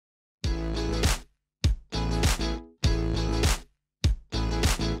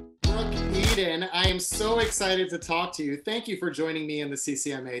Eden. I am so excited to talk to you. Thank you for joining me in the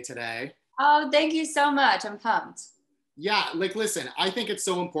CCMA today. Oh, thank you so much. I'm pumped. Yeah, listen, I think it's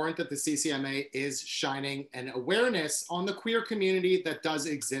so important that the CCMA is shining an awareness on the queer community that does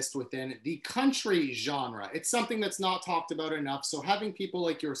exist within the country genre. It's something that's not talked about enough. So having people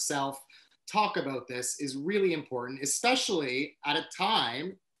like yourself talk about this is really important, especially at a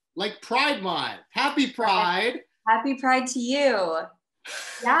time like Pride Month. Happy Pride. Happy Pride to you.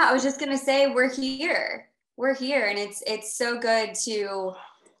 Yeah, I was just going to say we're here. We're here, and it's so good to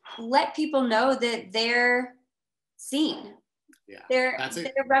let people know that they're seen. Yeah, they're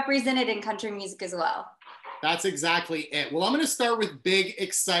represented in country music as well. That's exactly it. Well, I'm going to start with big,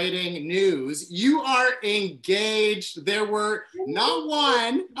 exciting news. You are engaged. There were not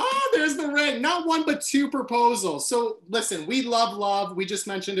one, there's the ring, not one, but two proposals. So listen, we love love. We just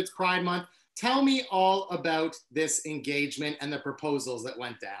mentioned it's Pride Month. Tell me all about this engagement and the proposals that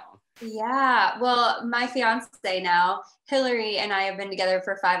went down. Yeah, well, my fiance now, Hillary, and I have been together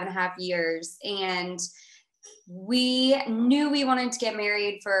for 5.5 years, and we knew we wanted to get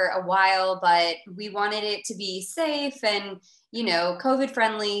married for a while, but we wanted it to be safe and, COVID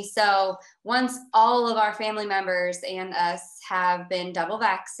friendly. So once all of our family members and us have been double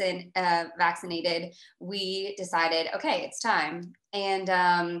vaccinated, we decided, okay, it's time.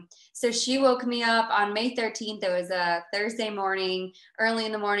 And so she woke me up on May 13th. It was a Thursday morning, early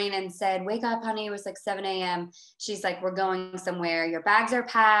in the morning, and said, wake up, honey. It was like 7 a.m. She's like, we're going somewhere. Your bags are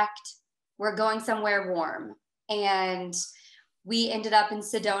packed. We're going somewhere warm. And we ended up in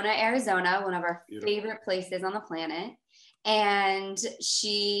Sedona, Arizona, one of our favorite places on the planet. And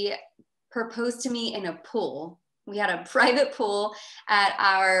she proposed to me in a pool. We had a private pool at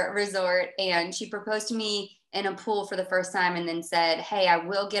our resort, and she proposed to me in a pool for the first time, and then said, hey, I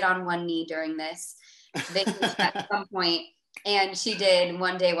will get on one knee during this vacation at some point. And she did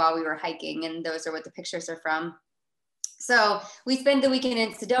one day while we were hiking, and those are what the pictures are from. So we spent the weekend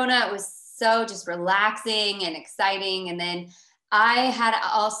in Sedona. It was so just relaxing and exciting. And then I had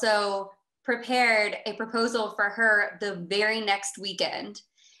also prepared a proposal for her the very next weekend.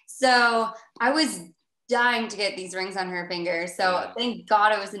 So I was dying to get these rings on her fingers. So thank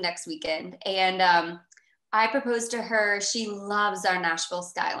God it was the next weekend. And I proposed to her. She loves our Nashville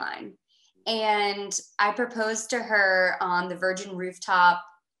skyline. And I proposed to her on the Virgin Rooftop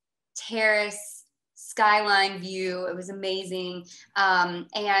terrace skyline view. It was amazing.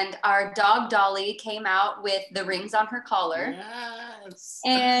 And our dog Dolly came out with the rings on her collar. Yes.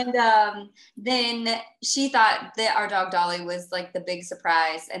 And then she thought that our dog Dolly was like the big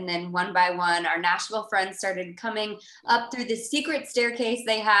surprise. And then one by one, our Nashville friends started coming up through the secret staircase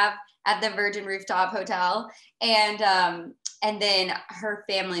they have at the Virgin Rooftop Hotel. And then her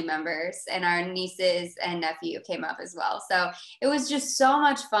family members and our nieces and nephew came up as well. So it was just so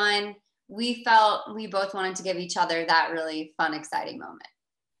much fun. We felt we both wanted to give each other that really fun, exciting moment.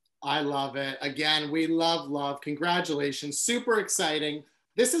 I love it. Again, we love love. Congratulations. Super exciting.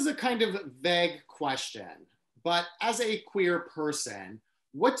 This is a kind of vague question, but as a queer person,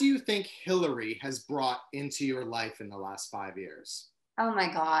 what do you think Hillary has brought into your life in the last 5 years? Oh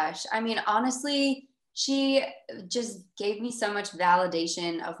my gosh. I mean, honestly, she just gave me so much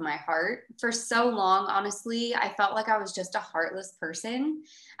validation of my heart. For so long, honestly, I felt like I was just a heartless person.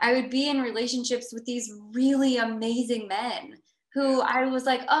 I would be in relationships with these really amazing men who I was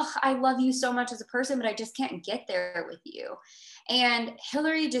like, oh, I love you so much as a person, but I just can't get there with you. And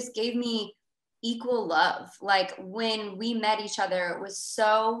Hillary just gave me equal love. Like when we met each other, it was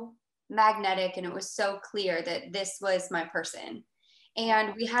so magnetic and it was so clear that this was my person.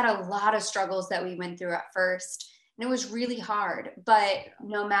 And we had a lot of struggles that we went through at first, and it was really hard. But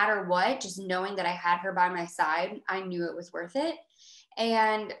no matter what, just knowing that I had her by my side, I knew it was worth it.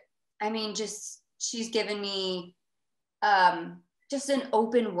 And I mean, just she's given me just an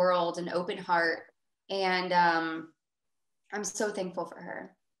open world, an open heart. And I'm so thankful for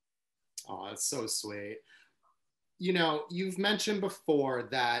her. Oh, that's so sweet. You've mentioned before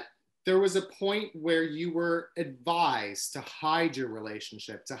that there was a point where you were advised to hide your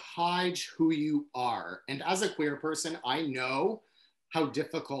relationship, to hide who you are. And as a queer person, I know how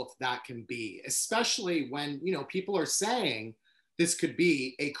difficult that can be, especially when, people are saying this could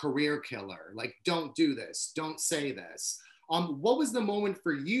be a career killer. Like, don't do this, don't say this. What was the moment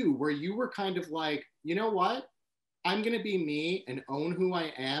for you where you were kind of like, you know what? I'm going to be me and own who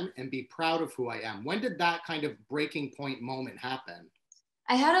I am and be proud of who I am. When did that kind of breaking point moment happen?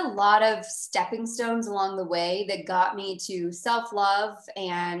 I had a lot of stepping stones along the way that got me to self-love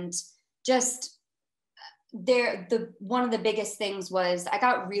and just one of the biggest things was I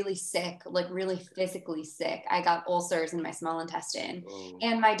got really sick, like really physically sick. I got ulcers in my small intestine. Oh.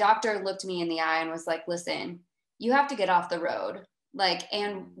 And my doctor looked me in the eye and was like, listen, you have to get off the road. Like,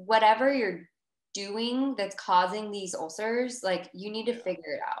 and whatever you're doing that's causing these ulcers, like you need to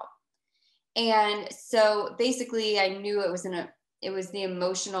figure it out. And so basically I knew it was the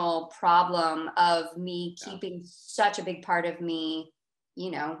emotional problem of me keeping such a big part of me,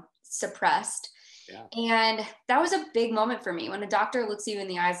 suppressed. Yeah. And that was a big moment for me when a doctor looks you in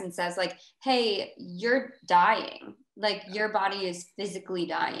the eyes and says like, hey, you're dying. Like your body is physically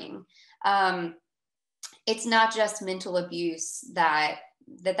dying. It's not just mental abuse that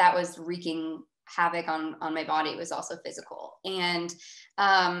was wreaking havoc on my body. It was also physical. And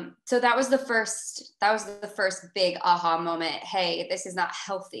so that was the first big aha moment. Hey, this is not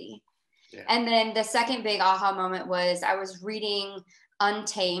healthy. Yeah. And then the second big aha moment was I was reading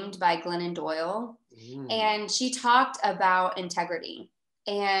Untamed by Glennon Doyle. And she talked about integrity.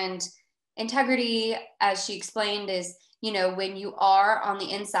 And integrity, as she explained, is, when you are on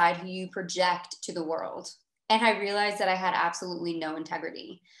the inside, who you project to the world. And I realized that I had absolutely no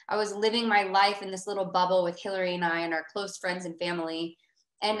integrity. I was living my life in this little bubble with Hillary and I and our close friends and family,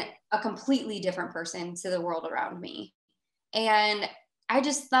 and a completely different person to the world around me. And I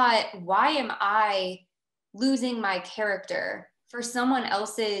just thought, why am I losing my character for someone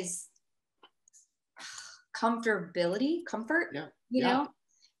else's comfort, you know?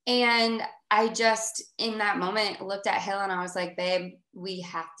 And I just, in that moment, looked at Hill and I was like, babe, we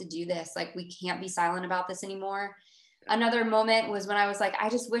have to do this. Like, we can't be silent about this anymore. Another moment was when I was like, I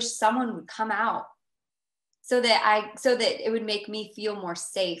just wish someone would come out so that it would make me feel more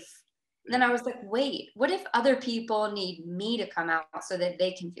safe. And then I was like, wait, what if other people need me to come out so that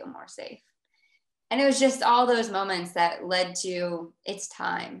they can feel more safe? And it was just all those moments that led to, it's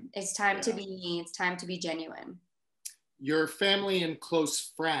time to be me. It's time to be genuine. Your family and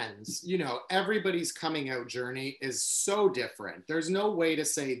close friends, everybody's coming out journey is so different. There's no way to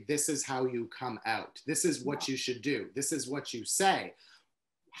say, this is how you come out. This is what you should do. This is what you say.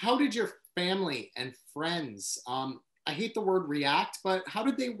 How did your family and friends, I hate the word react, but how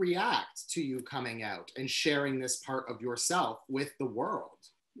did they react to you coming out and sharing this part of yourself with the world?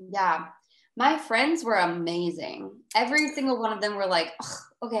 Yeah. My friends were amazing. Every single one of them were like, oh,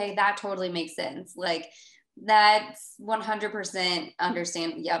 okay, that totally makes sense. Like, that's 100%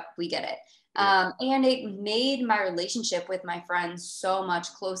 understand. Yep, we get it. And it made my relationship with my friends so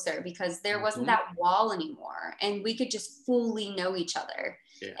much closer because there wasn't that wall anymore. And we could just fully know each other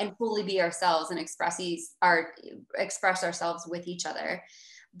and fully be ourselves and express ourselves with each other.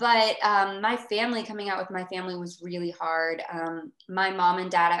 But my family, coming out with my family was really hard. My mom and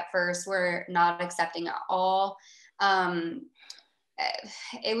dad at first were not accepting at all.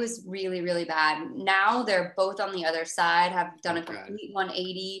 It was really, really bad. Now they're both on the other side, have done a complete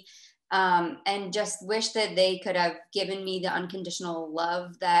 180, and just wish that they could have given me the unconditional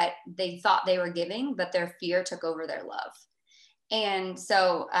love that they thought they were giving, but their fear took over their love. And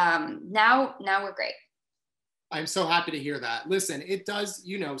so now we're great. I'm so happy to hear that. Listen, it does,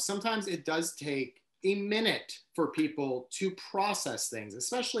 sometimes it does take a minute for people to process things,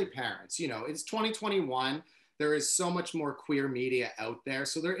 especially parents. It's 2021. There is so much more queer media out there.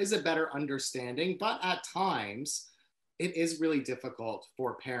 So there is a better understanding, but at times it is really difficult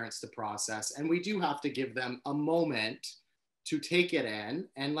for parents to process. And we do have to give them a moment to take it in.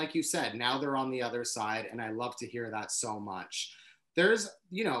 And like you said, now they're on the other side. And I love to hear that so much. There's,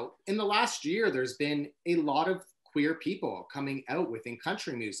 in the last year, there's been a lot of queer people coming out within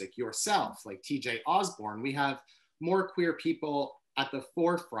country music, yourself, like TJ Osborne. We have more queer people at the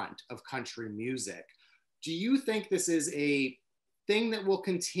forefront of country music. Do you think this is a thing that will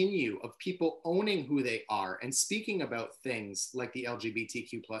continue, of people owning who they are and speaking about things like the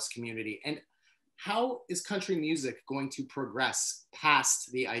LGBTQ plus community? And how is country music going to progress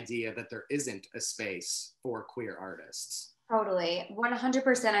past the idea that there isn't a space for queer artists? Totally.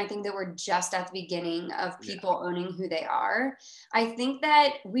 100%. I think that we're just at the beginning of people owning who they are. I think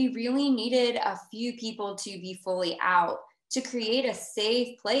that we really needed a few people to be fully out to create a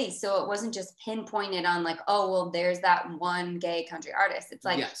safe place. So it wasn't just pinpointed on like, oh, well, there's that one gay country artist. It's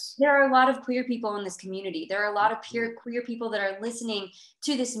like, there are a lot of queer people in this community. There are a lot of queer people that are listening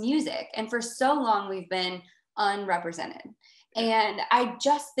to this music. And for so long, we've been unrepresented. And I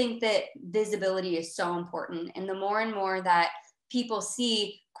just think that visibility is so important. And the more and more that people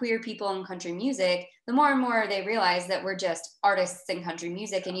see queer people in country music, the more and more they realize that we're just artists in country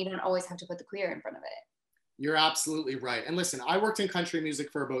music, and you don't always have to put the queer in front of it. You're absolutely right. And listen, I worked in country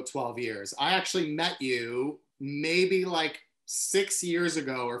music for about 12 years. I actually met you maybe like 6 years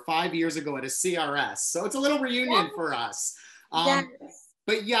ago or 5 years ago at a CRS. So it's a little reunion for us. Yes.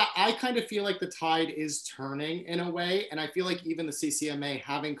 But yeah, I kind of feel like the tide is turning in a way. And I feel like even the CCMA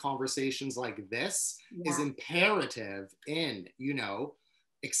having conversations like this is imperative in, you know,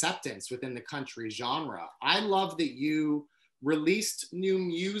 acceptance within the country genre. I love that you released new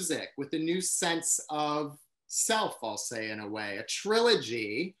music with a new sense of self, I'll say, in a way, a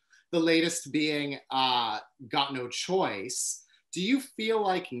trilogy, the latest being Got No Choice. Do you feel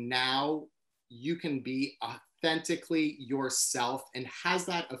like now you can be authentically yourself, and has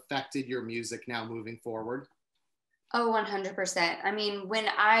that affected your music now moving forward? Oh, 100%. I mean, when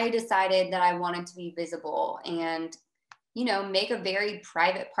I decided that I wanted to be visible and, you know, make a very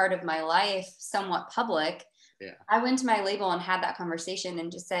private part of my life somewhat public, I went to my label and had that conversation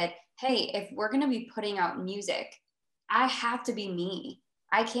and just said, hey, if we're going to be putting out music, I have to be me.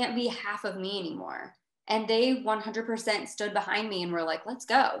 I can't be half of me anymore. And they 100% stood behind me and were like, let's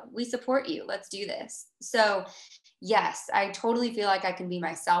go. We support you. Let's do this. So yes, I totally feel like I can be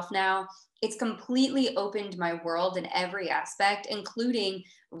myself now. It's completely opened my world in every aspect, including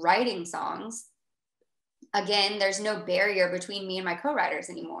writing songs. Again, there's no barrier between me and my co-writers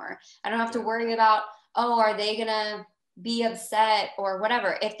anymore. I don't have to worry about, oh, are they gonna be upset or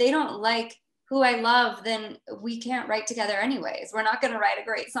whatever. If they don't like who I love, then we can't write together anyways. We're not gonna write a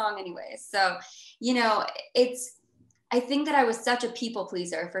great song anyways. So, you know, I think that I was such a people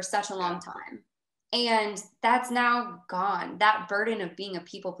pleaser for such a long time. And that's now gone. That burden of being a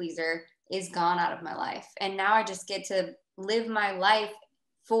people pleaser is gone out of my life. And now I just get to live my life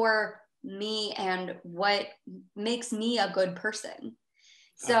for me and what makes me a good person.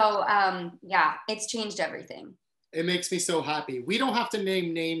 So yeah, it's changed everything. It makes me so happy. We don't have to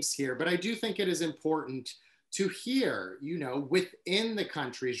name names here, but I do think it is important to hear, you know, within the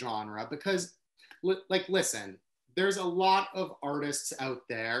country genre, because like, listen, there's a lot of artists out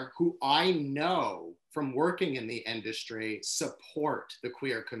there who I know from working in the industry support the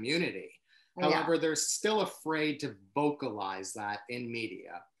queer community. However, they're still afraid to vocalize that in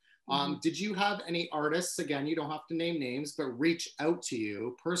media. Did you have any artists, again, you don't have to name names, but reach out to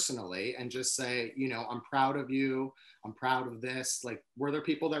you personally and just say, you know, I'm proud of you, I'm proud of this? Like, were there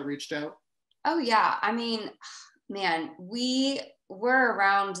people that reached out? Oh yeah. I mean, man, we were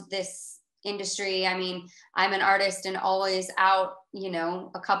around this industry. I mean, I'm an artist and always out, you know,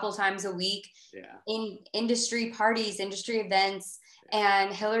 a couple times a week in industry parties, industry events.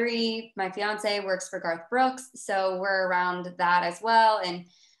 And Hillary, my fiance, works for Garth Brooks. So we're around that as well. And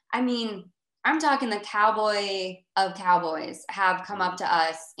I mean, I'm talking the cowboy of cowboys have come up to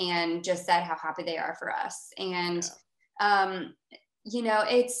us and just said how happy they are for us. And, you know,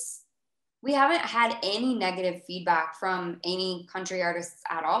 we haven't had any negative feedback from any country artists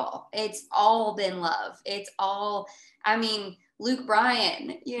at all. It's all been love. It's all, I mean, Luke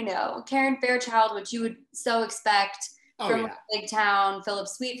Bryan, you know, Karen Fairchild, which you would so expect from Little Big Town, Philip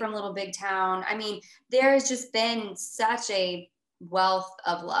Sweet from Little Big Town. I mean, there's just been such a wealth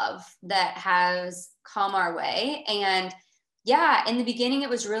of love that has come our way. And yeah, in the beginning, it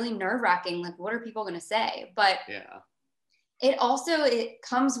was really nerve-wracking. Like, what are people going to say? But it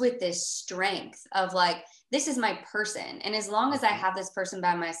comes with this strength of like, this is my person. And as long as I have this person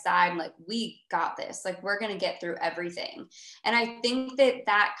by my side, like, we got this, like, we're going to get through everything. And I think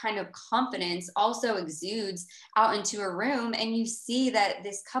that kind of confidence also exudes out into a room, and you see that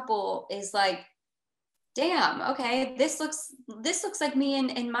this couple is like, damn, okay, this looks like me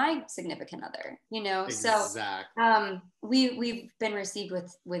and my significant other, you know? Exactly. So we've been received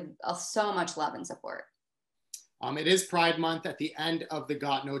with so much love and support. It is Pride Month. At the end of the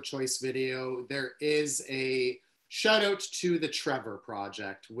Got No Choice video, there is a shout out to the Trevor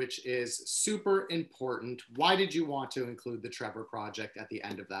Project, which is super important. Why did you want to include the Trevor Project at the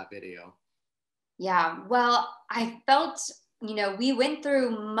end of that video? Yeah, well, I felt, you know, we went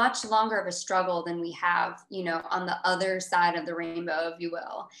through much longer of a struggle than we have, you know, on the other side of the rainbow, if you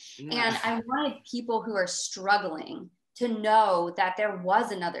will. And I wanted people who are struggling to know that there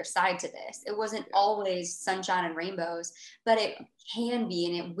was another side to this. It wasn't always sunshine and rainbows, but it can be,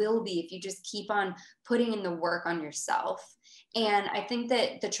 and it will be if you just keep on putting in the work on yourself. And I think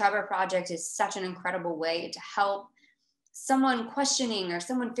that the Trevor Project is such an incredible way to help someone questioning or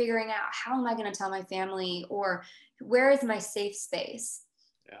someone figuring out, how am I going to tell my family, or where is my safe space?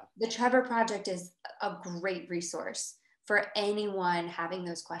 The Trevor Project is a great resource for anyone having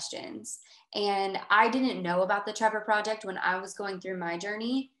those questions. And I didn't know about the Trevor Project when I was going through my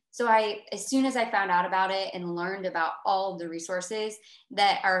journey. So as soon as I found out about it and learned about all of the resources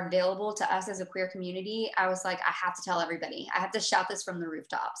that are available to us as a queer community, I was like, I have to tell everybody. I have to shout this from the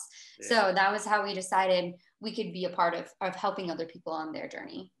rooftops. So that was how we decided, we could be a part of helping other people on their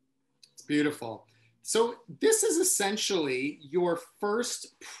journey. It's beautiful. So this is essentially your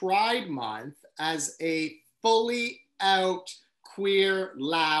first Pride Month as a fully out, queer,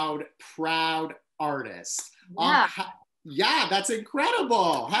 loud, proud artist. Yeah. Yeah, that's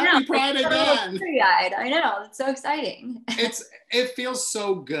incredible. Happy Pride again. I know. It's so exciting. It feels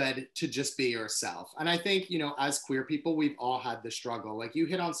so good to just be yourself. And I think, you know, as queer people, we've all had the struggle. Like you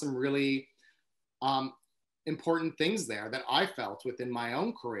hit on some really important things there that I felt within my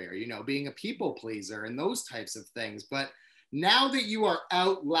own career, you know, being a people pleaser and those types of things. But now that you are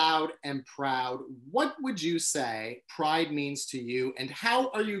out loud and proud, what would you say Pride means to you, and how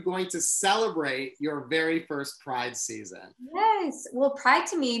are you going to celebrate your very first Pride season? Yes. Well, Pride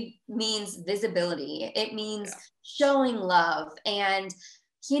to me means visibility. It means showing love. And,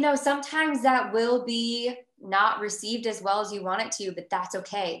 you know, sometimes that will be not received as well as you want it to, but that's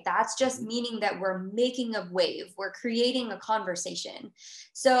okay. That's just meaning that we're making a wave. We're creating a conversation.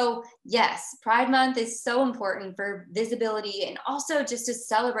 So yes, Pride Month is so important for visibility and also just to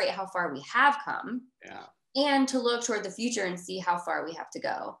celebrate how far we have come. Yeah. And to look toward the future and see how far we have to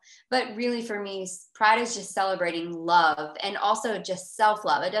go. But really for me, Pride is just celebrating love and also just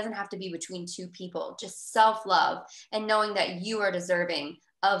self-love. It doesn't have to be between two people, just self-love and knowing that you are deserving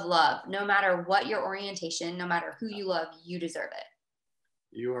of love. No matter what your orientation, no matter who you love, you deserve it.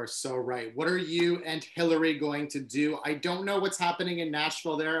 You are so right. What are you and Hillary going to do? I don't know what's happening in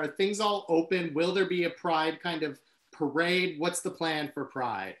Nashville there. Are things all open? Will there be a Pride kind of parade? What's the plan for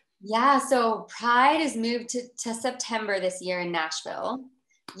Pride? Yeah, so Pride is moved to September this year in Nashville.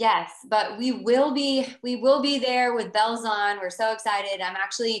 Yes, but we will be there with bells on. We're so excited. I'm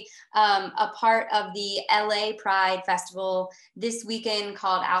actually a part of the LA Pride Festival this weekend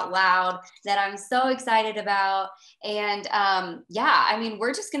called Out Loud that I'm so excited about. And yeah, I mean,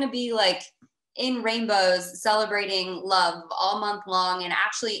 we're just going to be like in rainbows celebrating love all month long and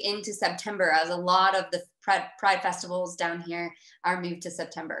actually into September, as a lot of the Pride festivals down here are moved to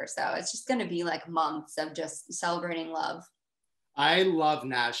September. So it's just going to be like months of just celebrating love. I love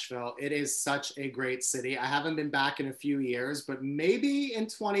Nashville. It is such a great city. I haven't been back in a few years, but maybe in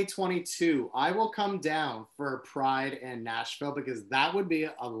 2022, I will come down for Pride in Nashville because that would be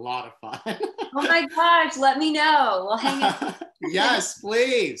a lot of fun. Oh my gosh, let me know. We'll hang out. Yes,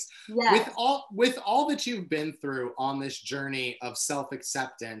 please. Yes. With all that you've been through on this journey of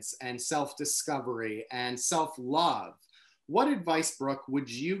self-acceptance and self-discovery and self-love, what advice, Brooke, would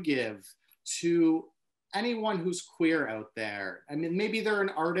you give to anyone who's queer out there? I mean, maybe they're an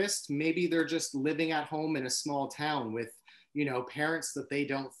artist, maybe they're just living at home in a small town with, you know, parents that they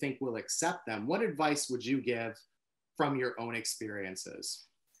don't think will accept them. What advice would you give from your own experiences?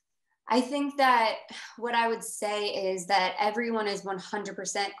 I think that what I would say is that everyone is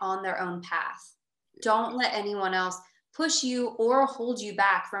 100% on their own path. Don't let anyone else push you or hold you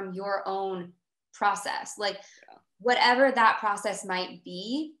back from your own process. Like, whatever that process might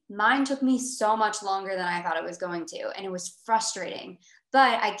be, mine took me so much longer than I thought it was going to. And it was frustrating.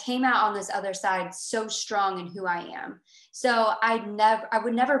 But I came out on this other side so strong in who I am. So I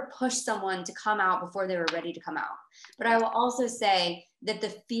would never push someone to come out before they were ready to come out. But I will also say that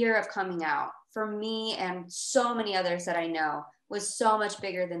the fear of coming out for me and so many others that I know was so much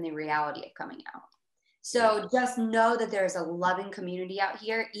bigger than the reality of coming out. So just know that there's a loving community out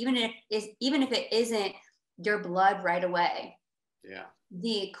here, even if it isn't your blood right away. Yeah.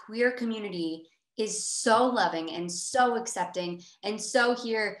 The queer community is so loving and so accepting and so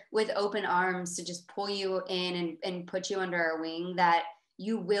here with open arms to just pull you in and put you under our wing, that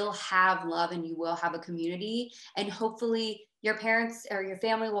you will have love and you will have a community. And hopefully your parents or your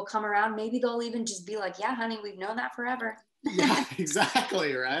family will come around. Maybe they'll even just be like, yeah, honey, we've known that forever. Yeah,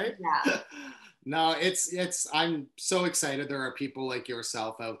 exactly. Right. Yeah. No, I'm so excited there are people like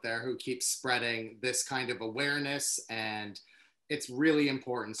yourself out there who keep spreading this kind of awareness, and it's really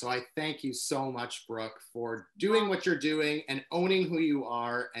important. So I thank you so much, Brooke, for doing what you're doing and owning who you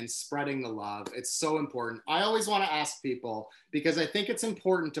are and spreading the love. It's so important. I always want to ask people because I think it's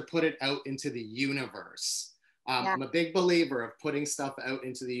important to put it out into the universe. I'm a big believer of putting stuff out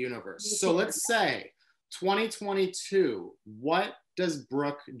into the universe. So let's say 2022, what does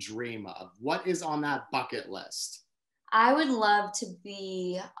Brooke dream of? What is on that bucket list? I would love to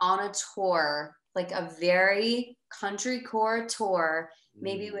be on a tour, like a very country core tour,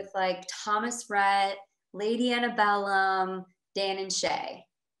 maybe with like Thomas Rhett, Lady Antebellum, Dan and Shay.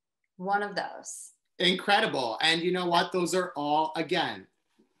 One of those. Incredible. And you know what? Those are all, again,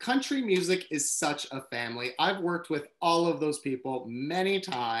 country music is such a family. I've worked with all of those people many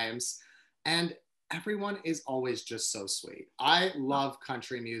times. And everyone is always just so sweet. I love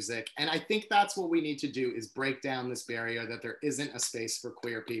country music. And I think that's what we need to do, is break down this barrier that there isn't a space for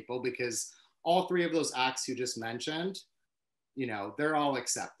queer people, because all three of those acts you just mentioned, you know, they're all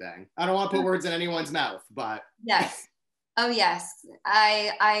accepting. I don't want to put words in anyone's mouth, but. Yes. Oh yes.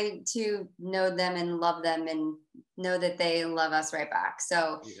 I too know them and love them and know that they love us right back.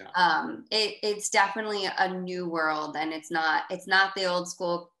 So it's definitely a new world, and it's not the old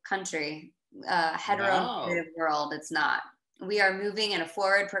school country heteronormative world. It's not. We are moving in a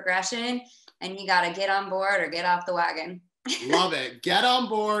forward progression, and you got to get on board or get off the wagon. Love it. Get on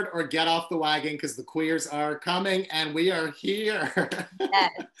board or get off the wagon, because the queers are coming and we are here.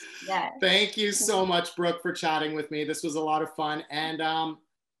 Yes, yes. Thank you so much, Brooke, for chatting with me. This was a lot of fun. And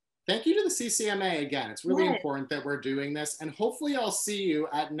thank you to the CCMA again. It's really important that we're doing this. And hopefully I'll see you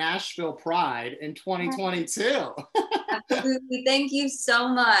at Nashville Pride in 2022. Absolutely. Thank you so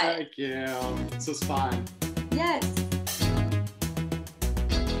much. Thank you. This was fun. Yes.